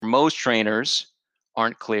Most trainers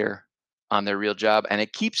aren't clear on their real job, and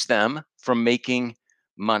it keeps them from making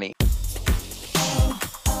money.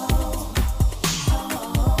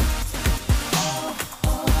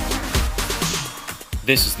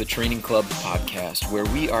 This is the Training Club podcast, where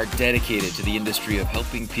we are dedicated to the industry of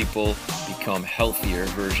helping people become healthier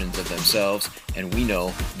versions of themselves, and we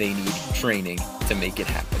know they need training to make it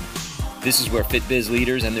happen. This is where FitBiz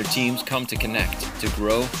leaders and their teams come to connect, to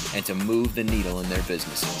grow, and to move the needle in their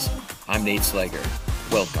businesses. I'm Nate Slager.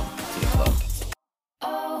 Welcome to the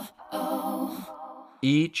club.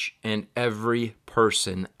 Each and every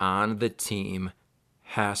person on the team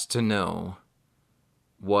has to know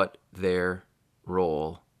what their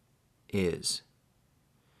role is.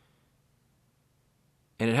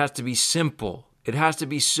 And it has to be simple. It has to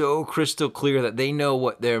be so crystal clear that they know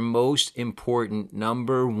what their most important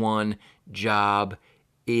number one job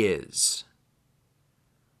is,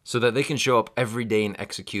 so that they can show up every day and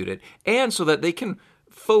execute it, and so that they can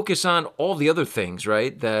focus on all the other things,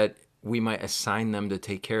 right, that we might assign them to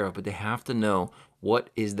take care of. But they have to know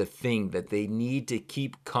what is the thing that they need to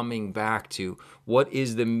keep coming back to. What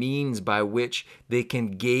is the means by which they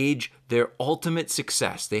can gauge their ultimate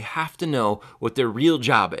success? They have to know what their real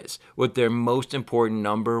job is, what their most important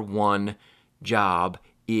number one job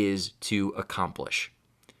is to accomplish.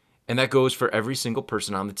 And that goes for every single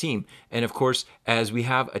person on the team. And of course, as we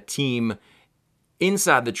have a team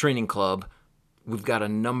inside the training club, we've got a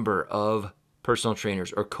number of personal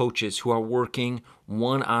trainers or coaches who are working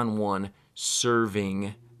one-on-one,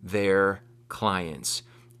 serving their clients.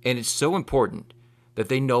 And it's so important that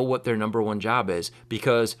they know what their number one job is,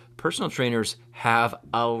 because personal trainers have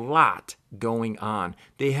a lot going on.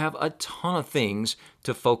 They have a ton of things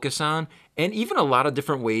to focus on, and even a lot of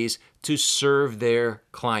different ways to serve their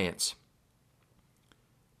clients.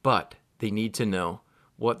 But they need to know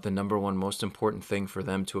what the number one most important thing for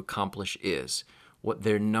them to accomplish is, what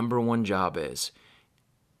their number one job is.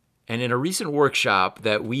 And in a recent workshop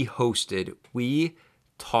that we hosted, we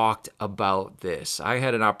talked about this. I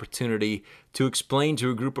had an opportunity to explain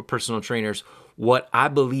to a group of personal trainers what I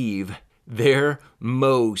believe their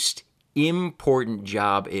most important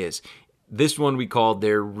job is. This one we called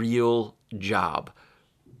their real job,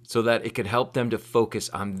 so that it could help them to focus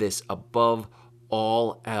on this above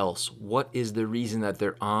all else. What is the reason that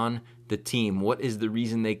they're on the team? What is the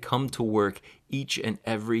reason they come to work each and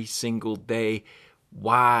every single day?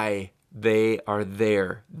 Why they are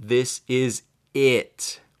there. This is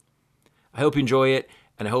it. I hope you enjoy it,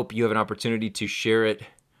 and I hope you have an opportunity to share it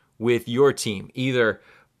with your team, either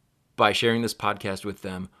by sharing this podcast with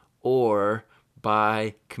them or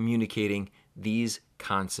by communicating these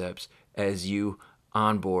concepts as you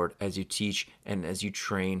onboard, as you teach, and as you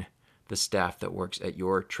train the staff that works at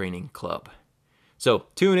your training club. So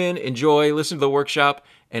tune in, enjoy, listen to the workshop,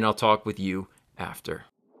 and I'll talk with you after.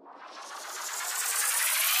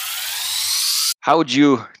 How would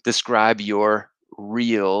you describe your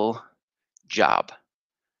real job?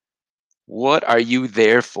 What are you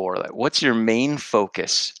there for? What's your main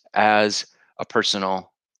focus as a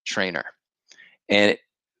personal trainer? And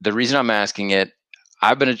the reason I'm asking it,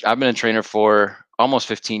 I've been a trainer for almost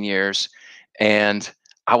 15 years, and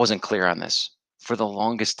I wasn't clear on this for the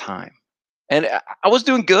longest time. And I was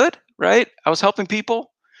doing good, right? I was helping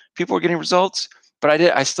people. People were getting results, but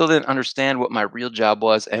I still didn't understand what my real job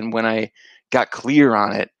was. And when I got clear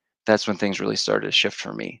on it, that's when things really started to shift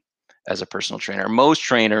for me as a personal trainer. Most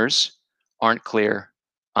trainers aren't clear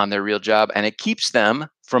on their real job, and it keeps them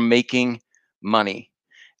from making money.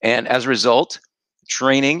 And as a result,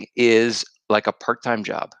 training is like a part-time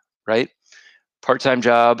job, right? Part-time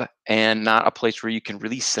job, and not a place where you can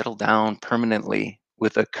really settle down permanently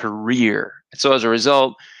with a career. So as a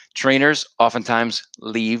result, trainers oftentimes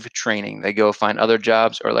leave training. They go find other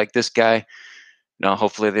jobs, or like this guy, no,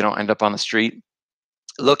 hopefully they don't end up on the street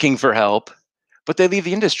looking for help, but they leave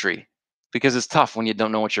the industry because it's tough when you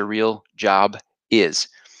don't know what your real job is.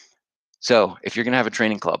 So if you're going to have a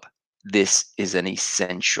training club, this is an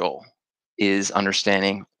essential, is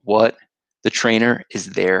understanding what the trainer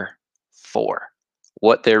is there for,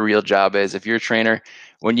 what their real job is. If you're a trainer,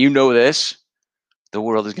 when you know this, the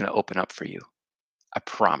world is going to open up for you. I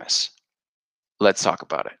promise. Let's talk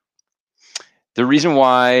about it. The reason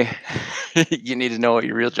why you need to know what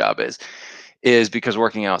your real job is because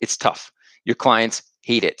working out, it's tough. Your clients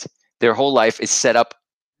hate it. Their whole life is set up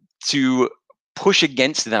to push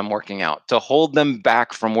against them working out, to hold them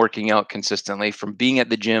back from working out consistently, from being at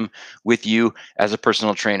the gym with you as a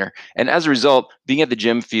personal trainer. And as a result, being at the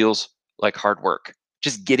gym feels like hard work,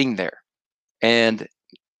 just getting there. And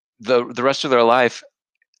the rest of their life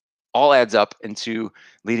all adds up into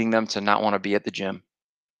leading them to not want to be at the gym,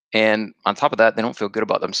 And on top of that, they don't feel good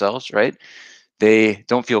about themselves, right? They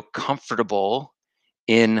don't feel comfortable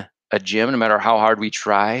in a gym, no matter how hard we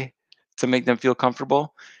try to make them feel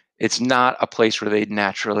comfortable. It's not a place where they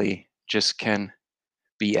naturally just can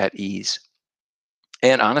be at ease.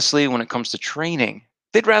 And honestly, when it comes to training,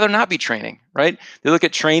 they'd rather not be training, right? They look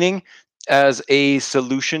at training as a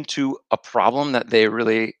solution to a problem that they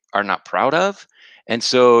really are not proud of. And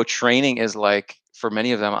so training is like, for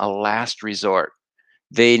many of them, a last resort.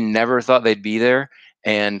 They never thought they'd be there,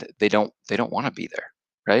 and they don't want to be there,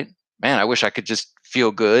 right? Man, I wish I could just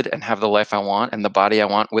feel good and have the life I want and the body I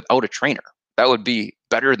want without a trainer. That would be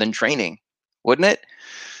better than training, wouldn't it?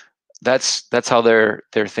 That's how they're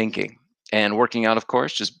thinking. And working out, of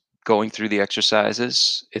course, just going through the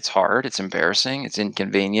exercises, it's hard, it's embarrassing, it's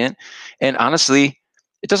inconvenient, and honestly,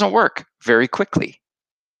 it doesn't work very quickly,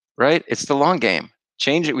 right? It's the long game.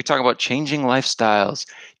 Change it. We talk about changing lifestyles,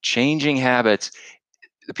 changing habits.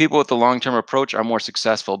 The people with the long-term approach are more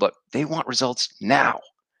successful, but they want results now.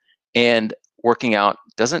 And working out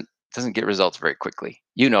doesn't get results very quickly.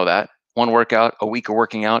 You know that. One workout, a week of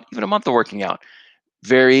working out, even a month of working out.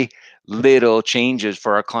 Very little changes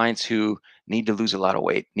for our clients who need to lose a lot of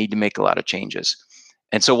weight, need to make a lot of changes.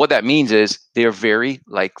 And so what that means is they're very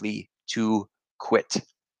likely to quit,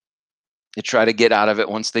 to try to get out of it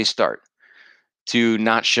once they start, to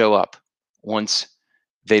not show up once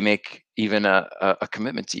they make even a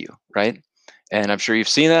commitment to you, right? And I'm sure you've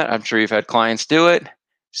seen that. I'm sure you've had clients do it,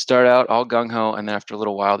 start out all gung ho, and then after a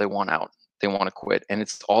little while, they want out. They want to quit. And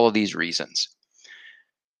it's all of these reasons.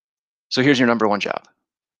 So here's your number one job.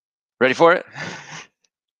 Ready for it?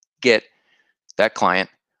 Get that client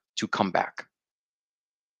to come back.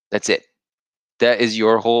 That's it. That is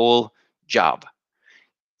your whole job.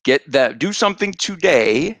 Do something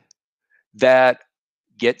today that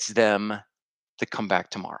gets them to come back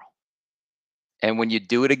tomorrow. And when you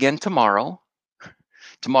do it again tomorrow,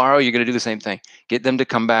 you're going to do the same thing. Get them to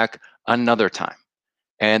come back another time.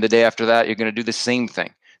 And the day after that, you're going to do the same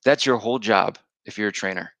thing. That's your whole job if you're a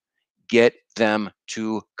trainer. Get them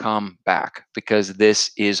to come back, because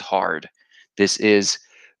this is hard. This is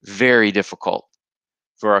very difficult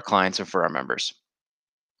for our clients and for our members.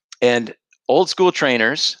 And old school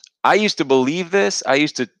trainers, I used to believe this. I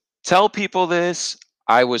used to tell people this.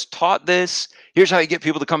 I was taught this. Here's how you get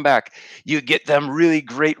people to come back. You get them really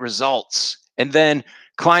great results. And then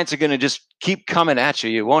clients are going to just keep coming at you.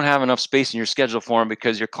 You won't have enough space in your schedule for them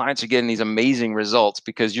because your clients are getting these amazing results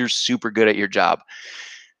because you're super good at your job.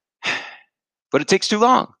 But it takes too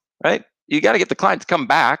long, right? You got to get the client to come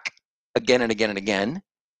back again and again and again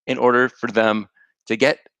in order for them to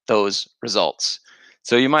get those results.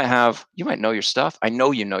 So you might know your stuff. I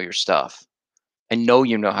know you know your stuff. I know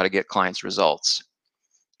you know how to get clients results.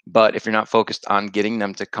 But if you're not focused on getting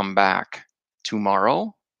them to come back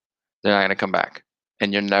tomorrow, they're not going to come back.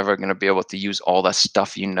 And you're never going to be able to use all the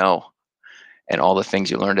stuff you know and all the things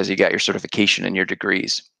you learned as you got your certification and your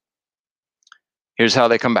degrees. Here's how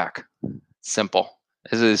they come back. Simple.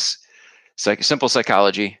 This is simple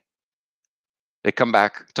psychology. They come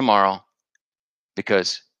back tomorrow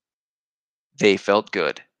because they felt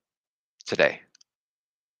good today.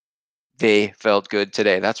 They felt good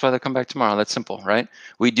today. That's why they come back tomorrow. That's simple, right?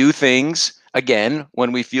 We do things again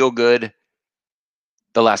when we feel good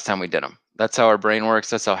the last time we did them. That's how our brain works.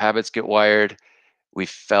 That's how habits get wired. We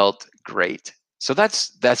felt great. So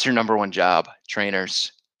that's your number one job,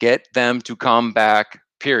 trainers. Get them to come back,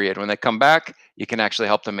 period. When they come back, you can actually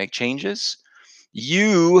help them make changes.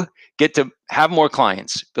 You get to have more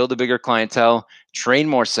clients, build a bigger clientele, train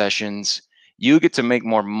more sessions. You get to make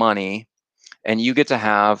more money, and you get to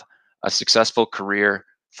have a successful career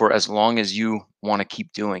for as long as you want to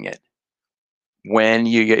keep doing it. When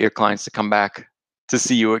you get your clients to come back to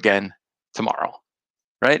see you again tomorrow,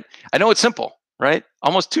 right? I know it's simple, right?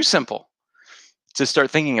 Almost too simple to start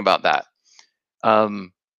thinking about that.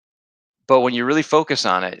 But when you really focus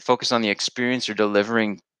on it, focus on the experience you're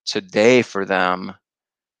delivering today for them,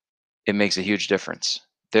 it makes a huge difference.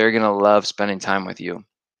 They're going to love spending time with you.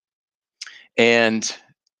 And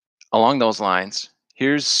along those lines,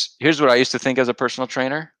 here's what I used to think as a personal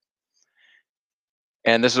trainer.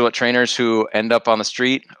 And this is what trainers who end up on the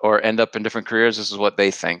street or end up in different careers, this is what they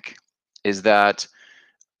think, is that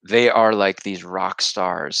they are like these rock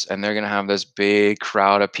stars and they're going to have this big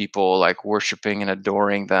crowd of people like worshiping and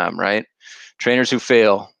adoring them, right? Trainers who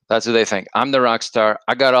fail, that's what they think. I'm the rock star.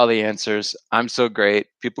 I got all the answers. I'm so great.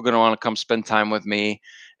 People are going to want to come spend time with me,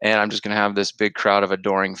 and I'm just going to have this big crowd of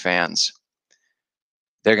adoring fans.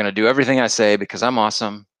 They're going to do everything I say because I'm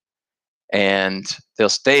awesome, and they'll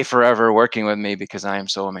stay forever working with me because I am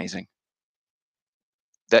so amazing.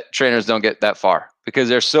 that trainers don't get that far because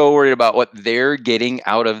they're so worried about what they're getting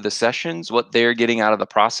out of the sessions, what they're getting out of the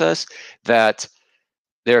process, that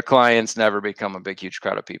their clients never become a big, huge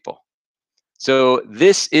crowd of people. So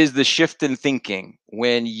this is the shift in thinking.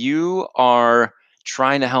 When you are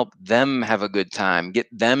trying to help them have a good time, get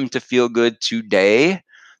them to feel good today,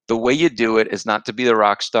 the way you do it is not to be the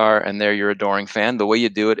rock star and they're your adoring fan. The way you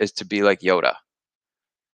do it is to be like Yoda.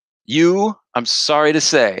 You, I'm sorry to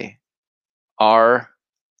say, are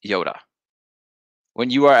Yoda.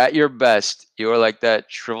 When you are at your best, you are like that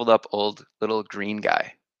shriveled up old little green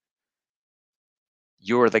guy.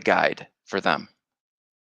 You're the guide for them.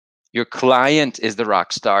 Your client is the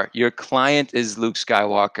rock star. Your client is Luke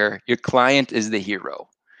Skywalker. Your client is the hero.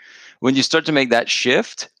 When you start to make that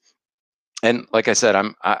shift, and like I said,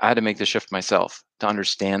 I had to make the shift myself to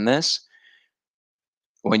understand this.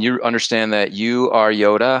 When you understand that you are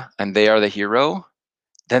Yoda and they are the hero,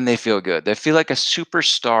 then they feel good. They feel like a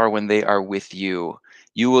superstar when they are with you.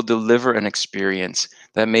 You will deliver an experience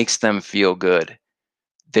that makes them feel good.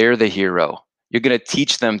 They're the hero. You're going to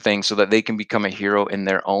teach them things so that they can become a hero in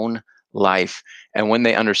their own life. And when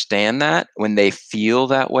they understand that, when they feel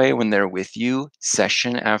that way, when they're with you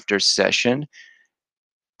session after session,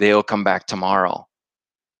 they'll come back tomorrow.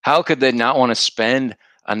 How could they not want to spend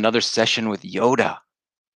another session with Yoda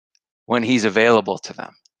when he's available to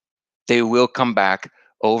them? They will come back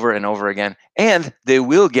over and over again, and they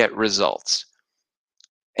will get results.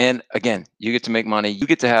 And again, you get to make money. You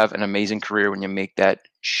get to have an amazing career when you make that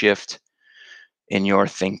shift in your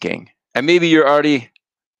thinking. And maybe you're already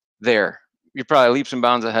there. You're probably leaps and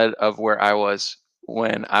bounds ahead of where I was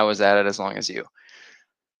when I was at it as long as you.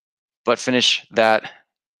 But finish that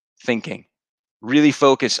thinking. Really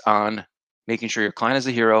focus on making sure your client is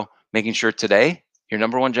the hero, making sure today your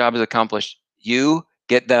number one job is accomplished. You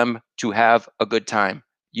get them to have a good time.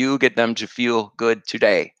 You get them to feel good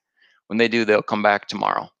today. When they do, they'll come back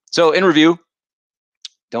tomorrow. So in review,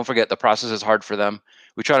 don't forget the process is hard for them.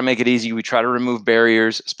 We try to make it easy. We try to remove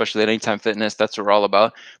barriers, especially at Anytime Fitness. That's what we're all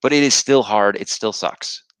about. But it is still hard. It still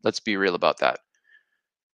sucks. Let's be real about that.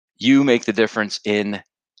 You make the difference in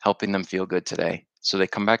helping them feel good today so they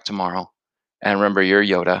come back tomorrow. And remember, you're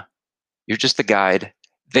Yoda. You're just the guide.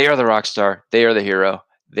 They are the rock star. They are the hero.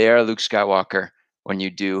 They are Luke Skywalker when you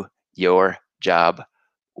do your job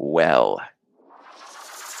well.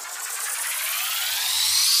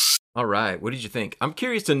 All right. What did you think? I'm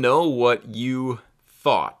curious to know what you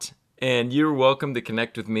thought. And you're welcome to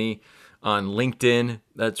connect with me on LinkedIn.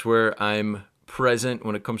 That's where I'm present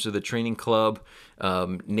when it comes to the training club.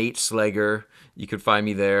 Nate Slegger. You can find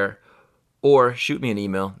me there. Or shoot me an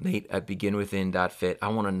email, nate@beginwithin.fit. I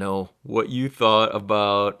want to know what you thought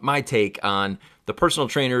about my take on the personal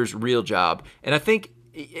trainer's real job. And I think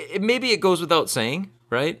maybe it goes without saying,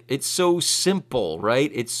 right? It's so simple, right?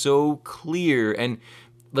 It's so clear. And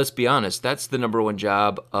let's be honest, that's the number one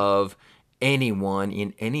job of anyone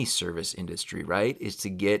in any service industry, right? Is to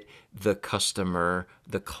get the customer,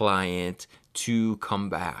 the client to come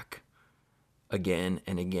back again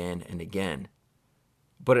and again and again.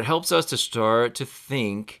 But it helps us to start to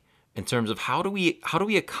think in terms of how do we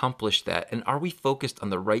accomplish that? And are we focused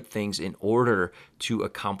on the right things in order to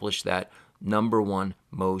accomplish that number one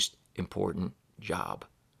most important job?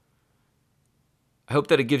 I hope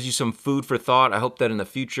that it gives you some food for thought. I hope that in the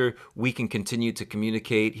future we can continue to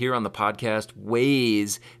communicate here on the podcast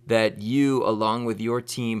ways that you, along with your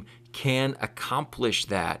team, can accomplish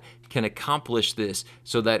that, can accomplish this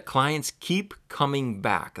so that clients keep coming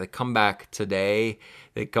back. They come back today,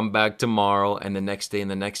 they come back tomorrow, and the next day and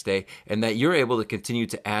the next day, and that you're able to continue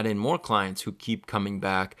to add in more clients who keep coming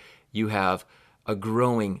back. You have a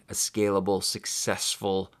growing, a scalable,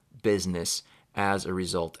 successful business as a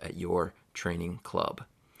result at your training club.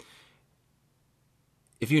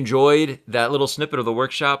 If you enjoyed that little snippet of the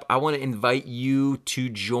workshop, I want to invite you to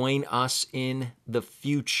join us in the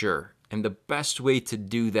future. And the best way to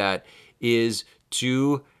do that is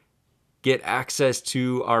to get access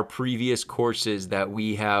to our previous courses that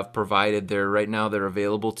we have provided there right now. They're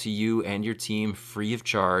available to you and your team free of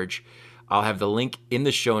charge. I'll have the link in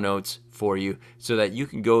the show notes for you so that you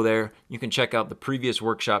can go there. You can check out the previous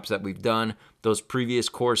workshops that we've done, those previous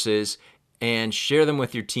courses, and share them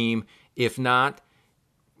with your team. If not,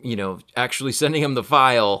 actually sending them the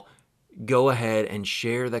file, go ahead and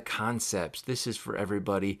share the concepts. This is for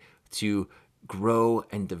everybody to grow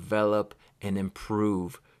and develop and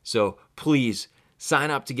improve. So please sign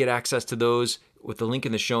up to get access to those with the link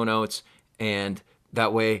in the show notes. And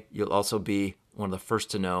that way you'll also be one of the first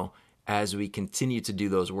to know as we continue to do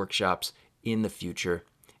those workshops in the future.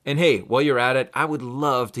 And hey, while you're at it, I would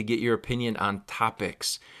love to get your opinion on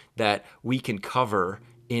topics that we can cover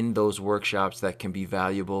in those workshops that can be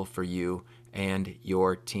valuable for you and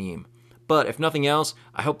your team. But if nothing else,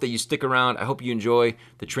 I hope that you stick around. I hope you enjoy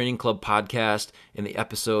the Training Club podcast and the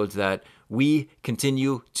episodes that we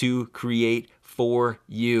continue to create for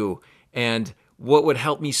you. And what would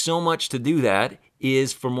help me so much to do that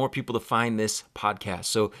is for more people to find this podcast.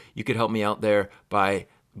 So you could help me out there by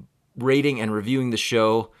rating and reviewing the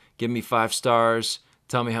show. Give me 5 stars.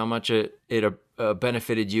 Tell me how much it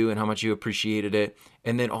benefited you and how much you appreciated it.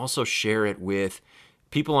 And then also share it with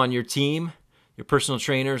people on your team, your personal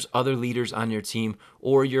trainers, other leaders on your team,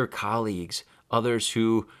 or your colleagues, others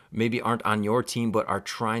who maybe aren't on your team but are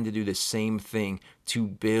trying to do the same thing to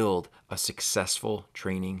build a successful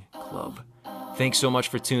training club. Thanks so much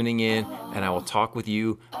for tuning in, and I will talk with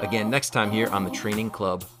you again next time here on the Training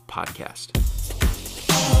Club podcast.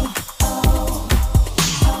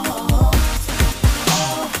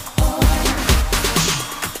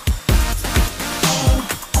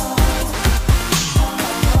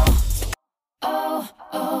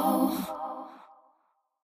 Oh.